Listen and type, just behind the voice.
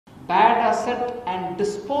bad asset and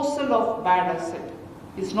disposal of bad asset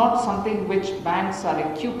is not something which banks are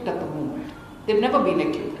equipped at the moment. They've never been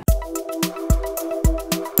equipped.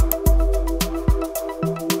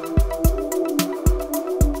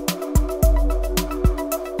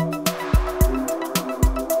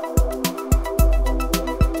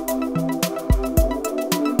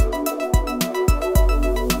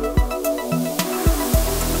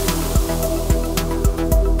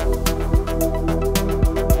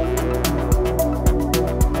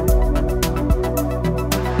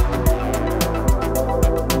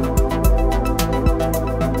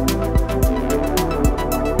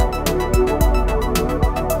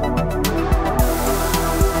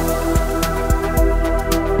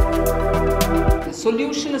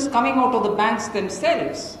 Solution is coming out of the banks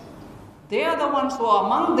themselves. They are the ones who are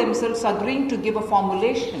among themselves agreeing to give a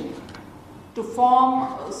formulation to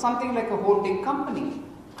form something like a holding company.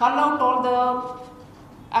 Cull out all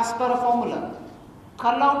as per a formula,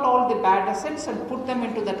 cull out all the bad assets and put them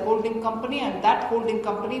into that holding company, and that holding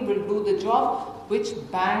company will do the job which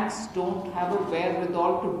banks don't have a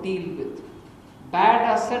wherewithal to deal with. Bad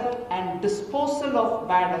asset and disposal of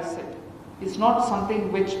bad asset is not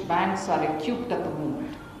something which banks are equipped at the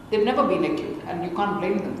moment. They've never been equipped, and you can't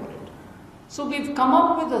blame them for it. So we've come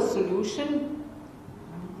up with a solution,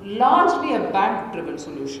 largely a bank-driven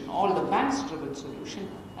solution, all the banks-driven solution,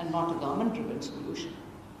 and not a government-driven solution.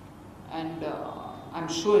 And I'm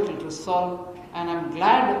sure it will resolve, and I'm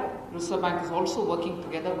glad Reserve Bank is also working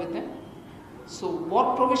together with them. So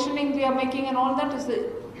what provisioning we are making and all that is a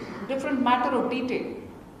different matter of detail.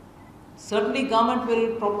 Certainly government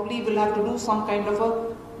will have to do some kind of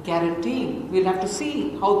a guaranteeing. We'll have to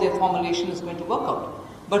see how their formulation is going to work out.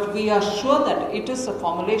 But we are sure that it is a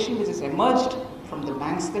formulation which has emerged from the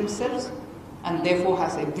banks themselves and therefore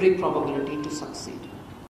has every probability to succeed.